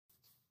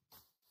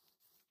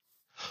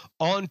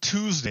on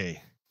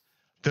Tuesday,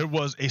 there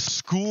was a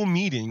school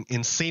meeting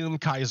in Salem,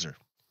 Keizer.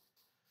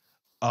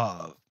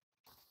 Now,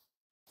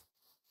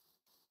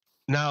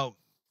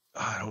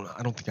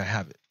 I don't think I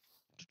have it.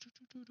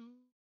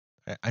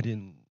 I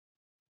didn't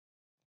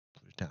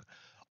put it down.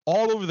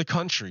 All over the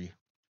country,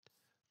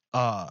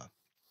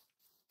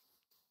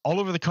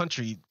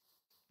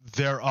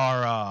 there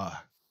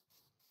are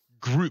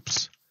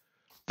groups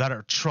that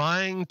are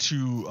trying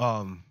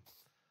to.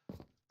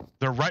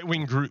 They're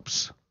right-wing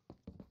groups,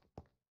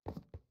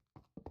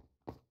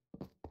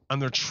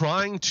 and they're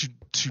trying to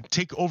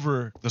take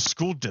over the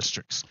school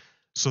districts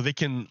so they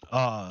can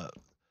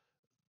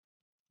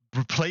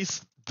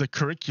replace the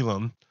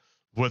curriculum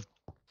with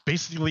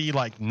basically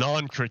like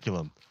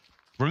non-curriculum.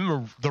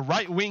 Remember, the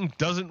right wing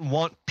doesn't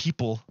want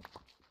people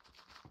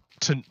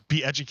to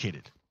be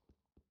educated,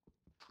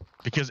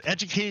 because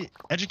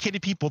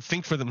educated people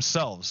think for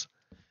themselves,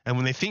 and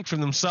when they think for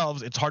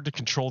themselves, it's hard to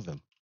control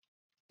them.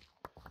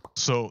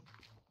 So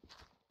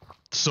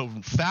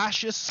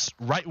fascists,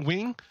 right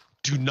wing,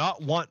 do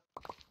not want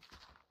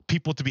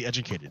people to be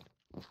educated.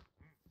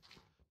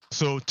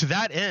 So to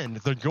that end,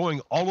 they're going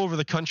all over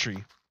the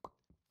country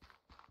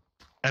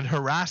and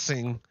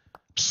harassing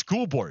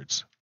school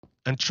boards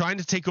and trying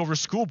to take over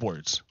school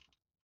boards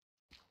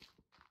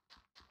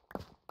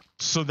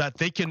so that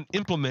they can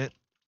implement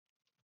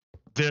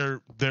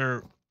their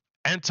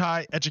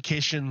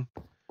anti-education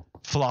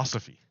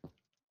philosophy.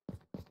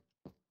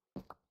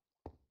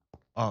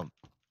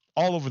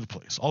 All over the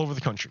place, all over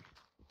the country.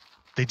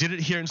 They did it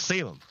here in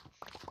Salem.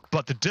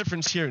 But the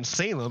difference here in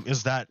Salem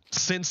is that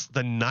since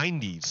the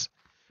 90s,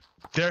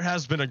 there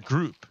has been a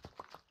group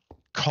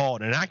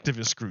called, an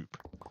activist group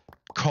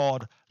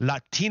called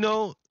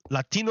Latinos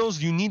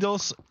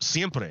Unidos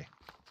Siempre,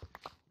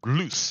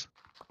 LUS.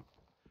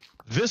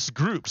 This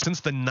group,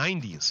 since the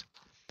 90s,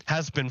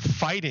 has been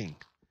fighting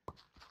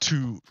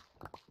to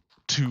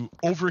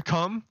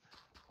overcome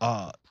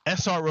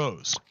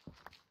SROs,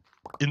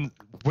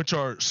 which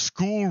are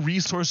school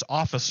resource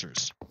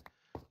officers,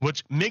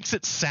 which makes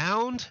it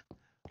sound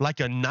like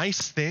a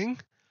nice thing,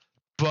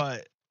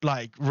 but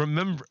like,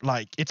 remember,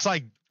 like, it's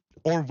like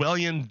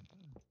Orwellian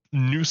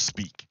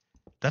newspeak.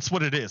 That's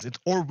what it is. It's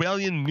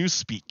Orwellian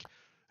newspeak.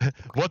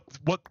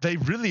 What they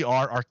really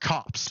are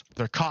cops.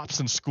 They're cops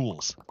in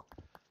schools.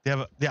 They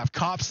have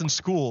cops in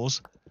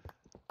schools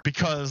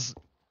because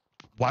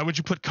why would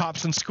you put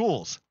cops in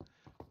schools?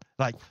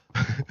 Like,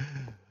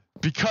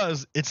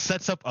 because it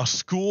sets up a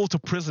school to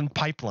prison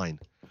pipeline.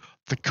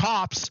 The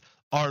cops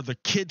are the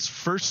kids'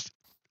 first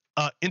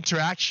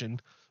interaction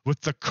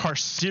with the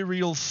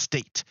carceral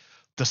state,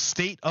 the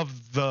state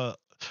of the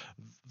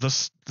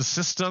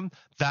system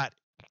that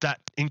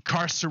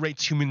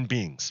incarcerates human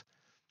beings.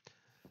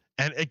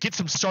 And it gets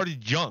them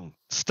started young.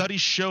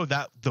 Studies show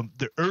that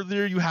the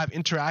earlier you have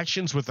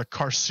interactions with a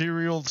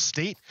carceral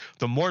state,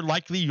 the more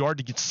likely you are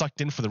to get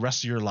sucked in for the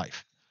rest of your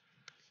life.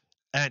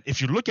 And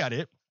if you look at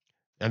it,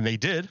 and they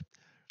did,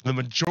 the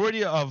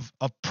majority of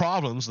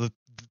problems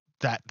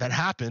that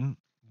happen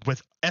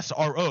with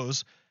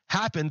SROs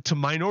happen to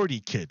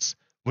minority kids,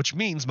 which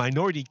means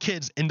minority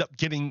kids end up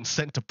getting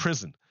sent to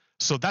prison.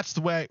 So that's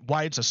the way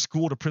why it's a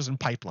school to prison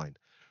pipeline.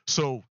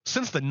 So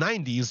since the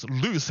 90s,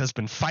 LUS has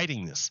been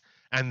fighting this,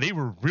 and they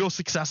were real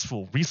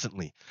successful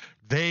recently.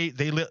 They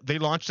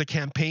launched a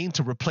campaign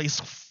to replace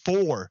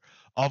 4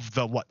 of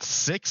the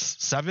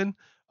 7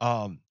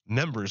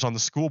 members on the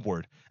school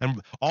board,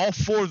 and all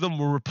 4 of them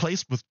were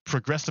replaced with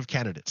progressive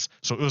candidates.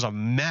 So it was a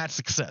mad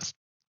success.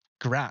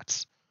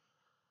 Congrats.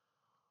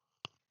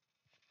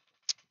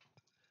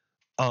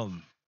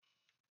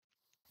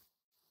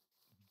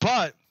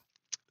 But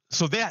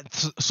so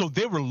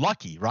they were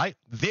lucky, right?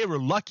 They were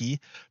lucky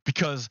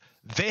because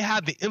they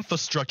had the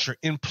infrastructure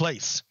in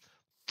place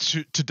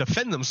to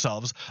defend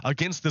themselves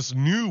against this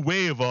new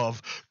wave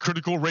of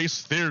critical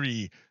race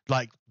theory,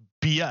 like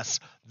BS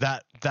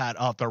that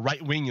the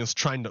right wing is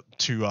trying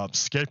to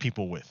scare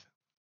people with.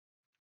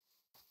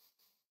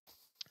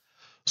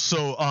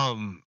 So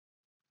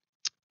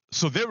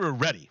they were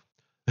ready.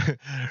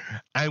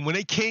 And when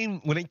it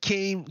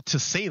came to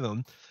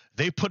Salem,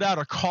 they put out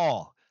a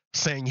call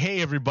saying,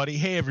 hey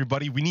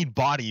everybody, we need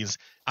bodies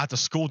at the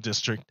school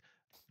district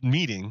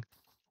meeting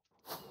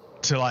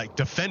to like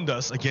defend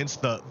us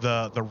against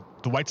the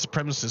white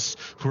supremacists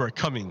who are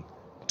coming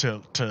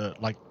to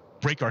like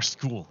break our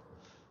school.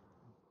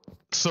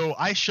 So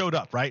I showed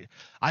up, right?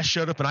 I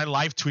showed up and I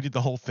live tweeted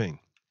the whole thing.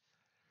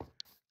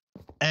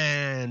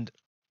 And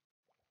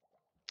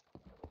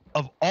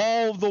of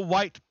all the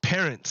white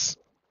parents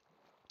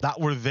that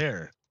were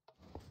there,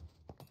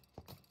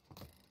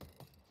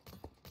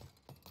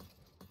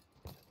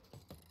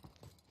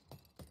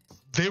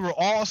 they were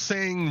all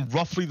saying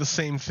roughly the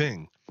same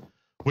thing,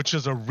 which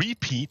is a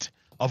repeat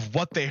of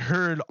what they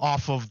heard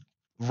off of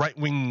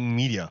right-wing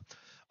media.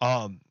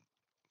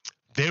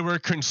 They were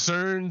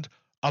concerned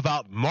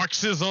about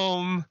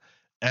Marxism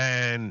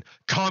and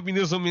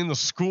communism in the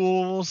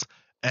schools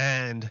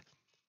and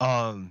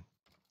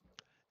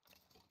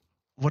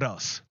what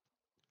else?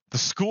 The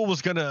school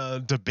was going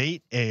to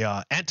debate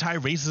a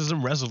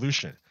anti-racism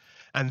resolution.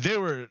 and there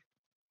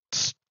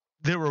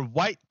were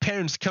white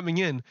parents coming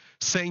in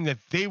saying that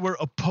they were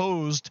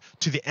opposed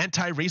to the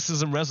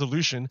anti-racism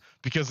resolution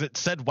because it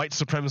said white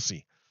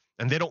supremacy,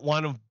 and they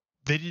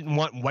didn't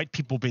want white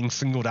people being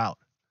singled out.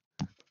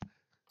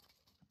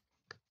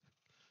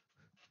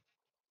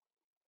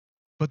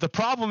 But the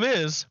problem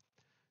is,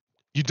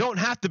 you don't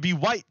have to be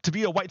white to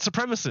be a white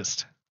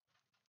supremacist.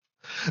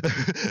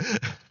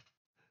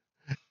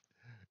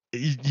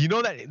 You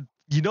know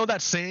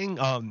that saying,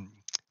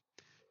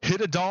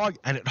 hit a dog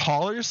and it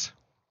hollers?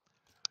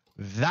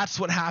 That's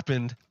what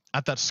happened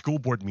at that school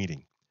board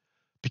meeting.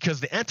 Because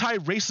the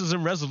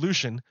anti-racism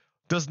resolution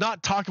does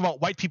not talk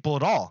about white people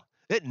at all.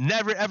 It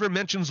never ever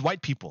mentions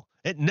white people.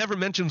 It never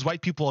mentions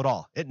white people at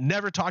all. It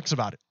never talks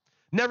about it.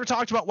 Never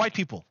talks about white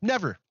people.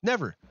 Never.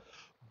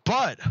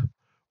 But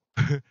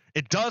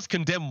it does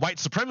condemn white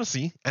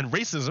supremacy and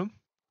racism.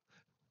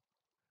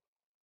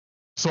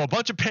 So a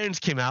bunch of parents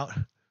came out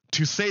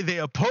to say they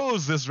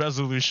oppose this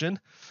resolution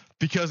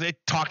because it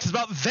talks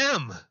about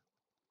them.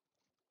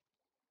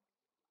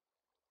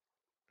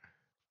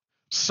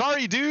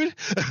 Sorry, dude.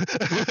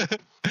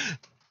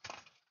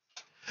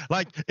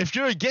 Like, if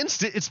you're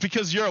against it, it's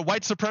because you're a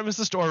white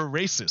supremacist or a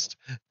racist.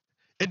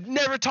 It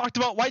never talked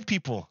about white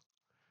people.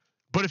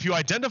 But if you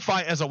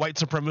identify as a white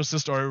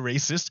supremacist or a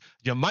racist,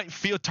 you might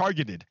feel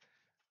targeted.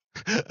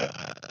 You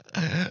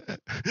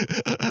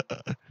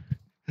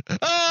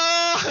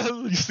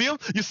see him?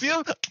 You see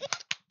him?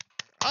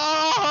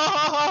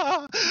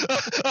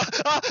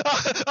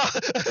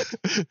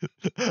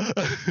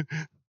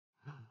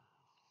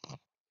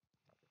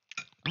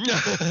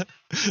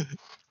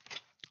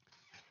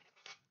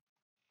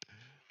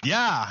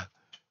 Yeah.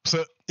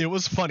 So it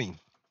was funny.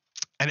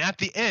 And at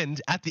the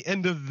end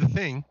of the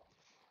thing,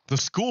 the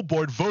school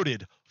board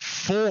voted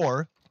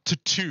 4-2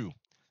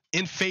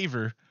 in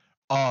favor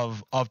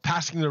of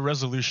passing the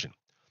resolution.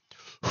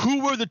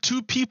 Who were the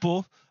two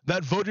people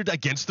that voted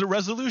against the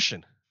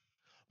resolution?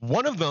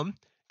 One of them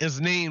is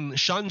named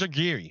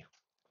Chandragiri.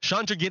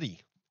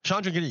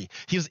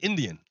 He's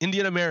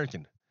Indian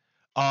American.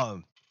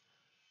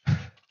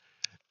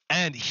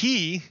 And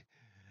he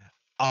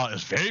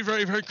is very,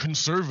 very, very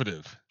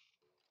conservative.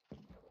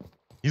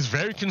 He's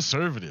very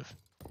conservative.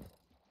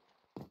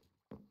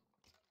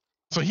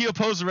 So he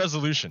opposed the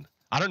resolution.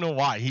 I don't know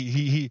why.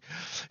 He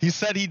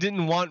said he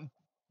didn't want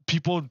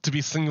people to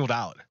be singled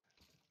out,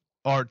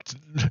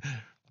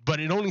 but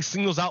it only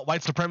singles out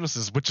white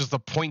supremacists, which is the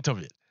point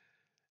of it.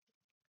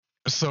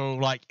 So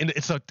like,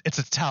 it's a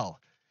tell.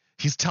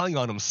 He's telling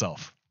on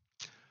himself.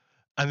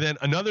 And then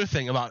another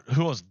thing about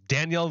who was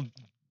Danielle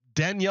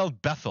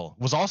Bethel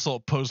was also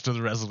opposed to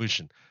the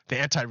resolution, the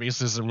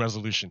anti-racism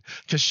resolution,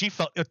 because she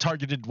felt it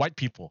targeted white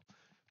people,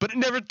 but it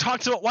never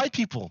talks about white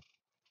people.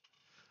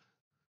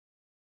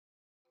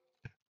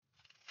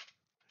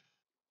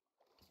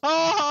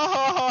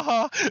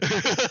 Ah!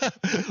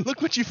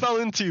 Look what you fell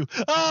into.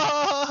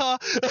 Ah!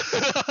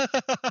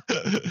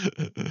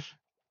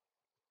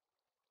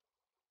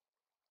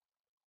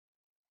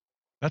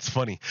 That's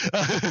funny.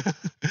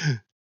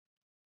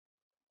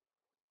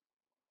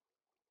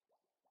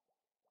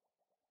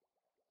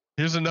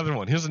 Here's another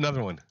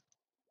one.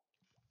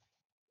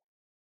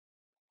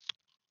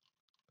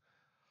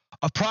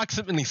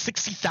 Approximately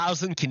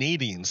 60,000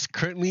 Canadians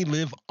currently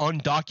live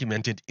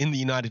undocumented in the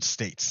United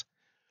States.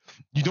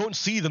 You don't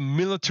see the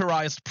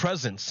militarized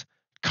presence,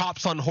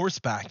 cops on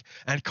horseback,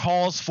 and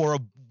calls for a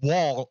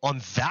wall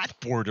on that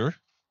border.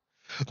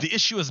 The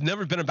issue has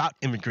never been about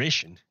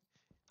immigration.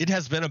 It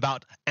has been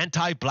about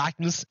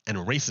anti-blackness and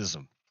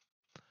racism.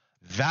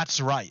 That's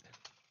right.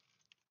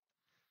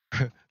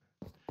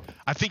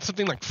 I think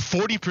something like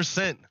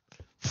 40%,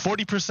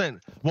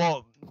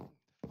 well,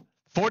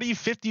 40,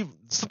 50,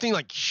 something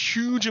like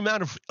huge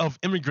amount of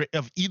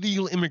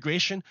illegal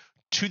immigration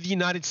to the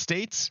United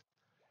States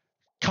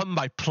come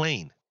by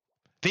plane.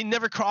 They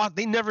never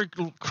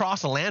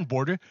cross a land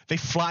border. They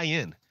fly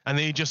in and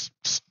they just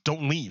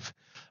don't leave,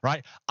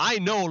 right? I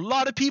know a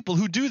lot of people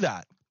who do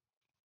that,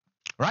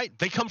 right?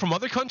 They come from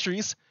other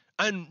countries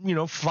and,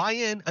 fly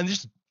in and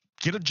just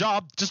get a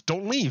job, just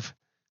don't leave.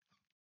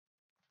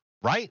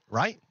 Right?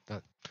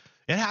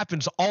 It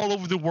happens all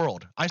over the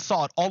world. I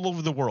saw it all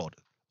over the world.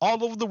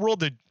 All over the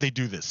world they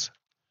do this.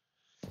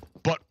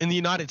 But in the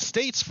United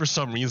States, for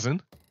some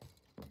reason,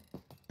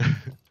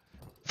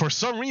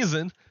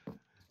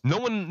 no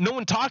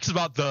one talks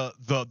about the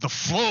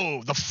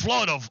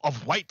flood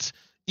of white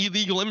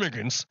illegal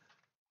immigrants.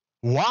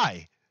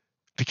 Why?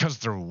 Because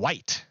they're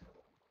white.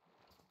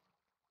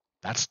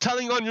 That's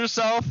telling on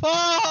yourself.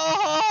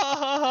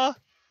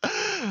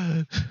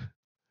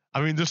 I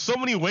mean, there's so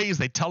many ways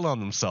they tell on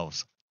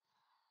themselves.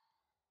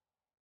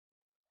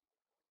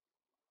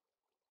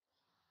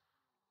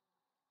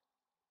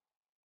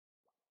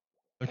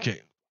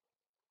 Okay.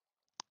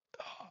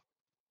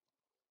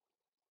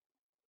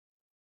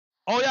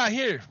 Oh yeah,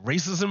 here,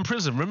 racism in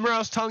prison. Remember I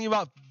was telling you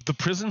about the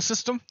prison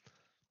system?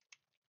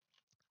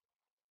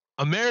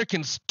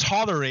 Americans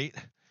tolerate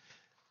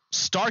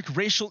stark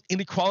racial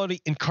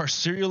inequality in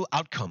carceral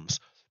outcomes,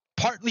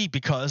 partly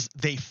because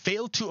they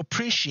fail to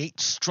appreciate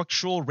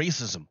structural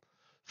racism,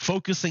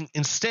 focusing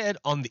instead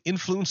on the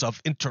influence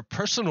of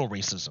interpersonal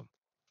racism.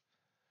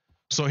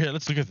 So here,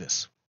 let's look at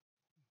this.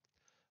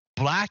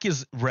 Black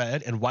is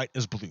red and white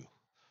is blue.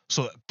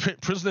 So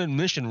prison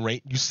admission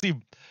rate, you see,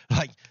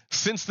 like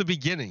since the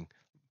beginning,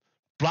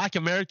 Black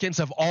Americans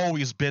have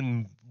always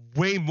been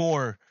way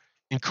more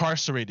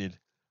incarcerated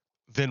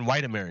than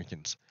white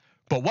Americans.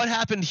 But what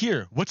happened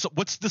here?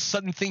 What's the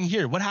sudden thing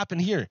here? What happened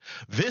here?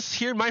 This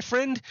here, my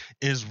friend,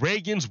 is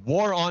Reagan's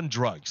war on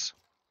drugs.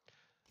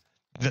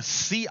 The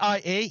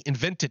CIA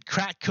invented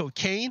crack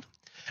cocaine,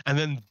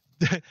 and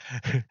then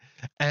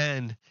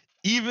and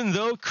even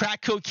though crack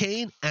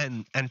cocaine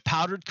and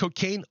powdered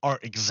cocaine are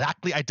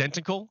exactly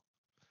identical,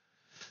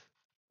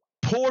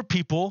 poor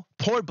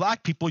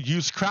Black people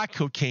use crack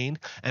cocaine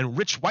and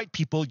rich white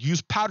people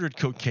use powdered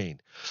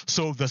cocaine.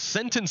 So the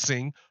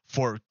sentencing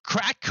for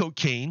crack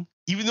cocaine,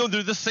 even though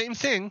they're the same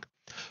thing,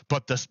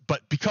 but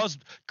because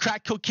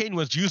crack cocaine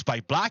was used by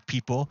Black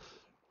people,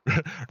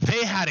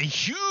 they had a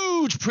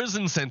huge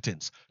prison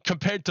sentence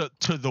compared to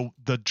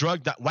the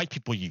drug that white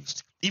people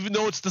used. Even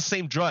though it's the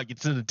same drug,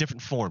 it's in a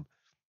different form.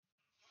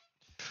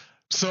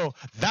 So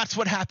that's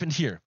what happened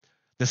here.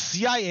 The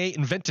CIA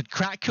invented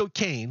crack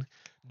cocaine,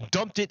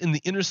 dumped it in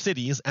the inner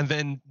cities, and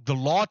then the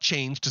law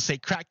changed to say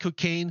crack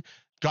cocaine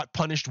got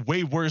punished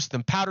way worse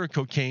than powder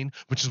cocaine,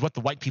 which is what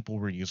the white people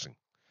were using.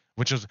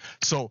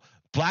 So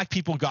Black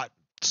people got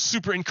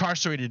super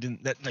incarcerated in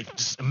that, like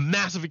just a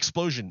massive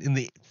explosion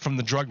from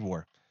the drug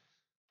war.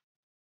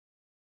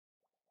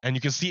 And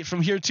you can see it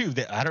from here too.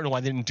 I don't know why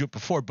they didn't do it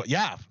before, but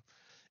yeah,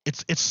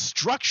 it's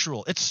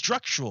structural. It's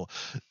structural.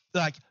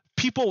 Like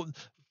people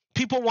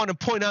want to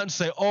point out and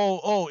say,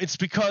 oh, it's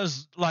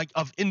because like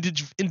of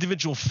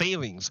individual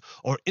failings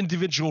or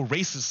individual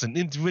races and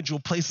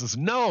individual places.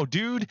 No,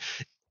 dude,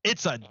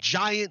 it's a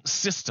giant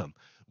system.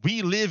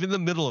 We live in the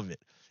middle of it.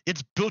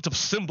 It's built of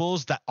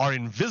symbols that are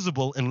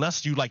invisible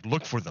unless you like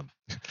look for them.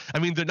 I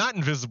mean, they're not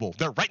invisible.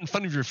 They're right in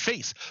front of your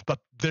face, but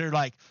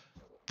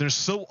they're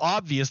so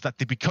obvious that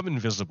they become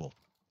invisible.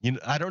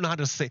 I don't know how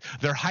to say.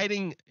 They're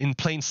hiding in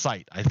plain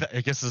sight. I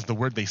guess is the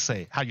word they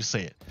say. How you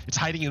say it? It's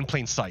hiding in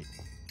plain sight.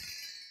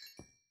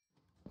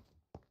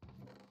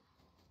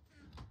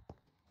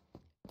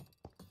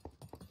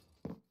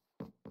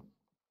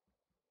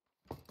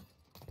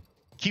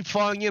 Keep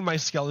falling in, my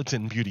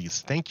skeleton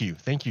beauties. Thank you.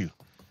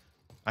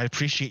 I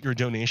appreciate your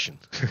donation.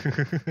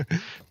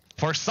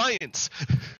 For science.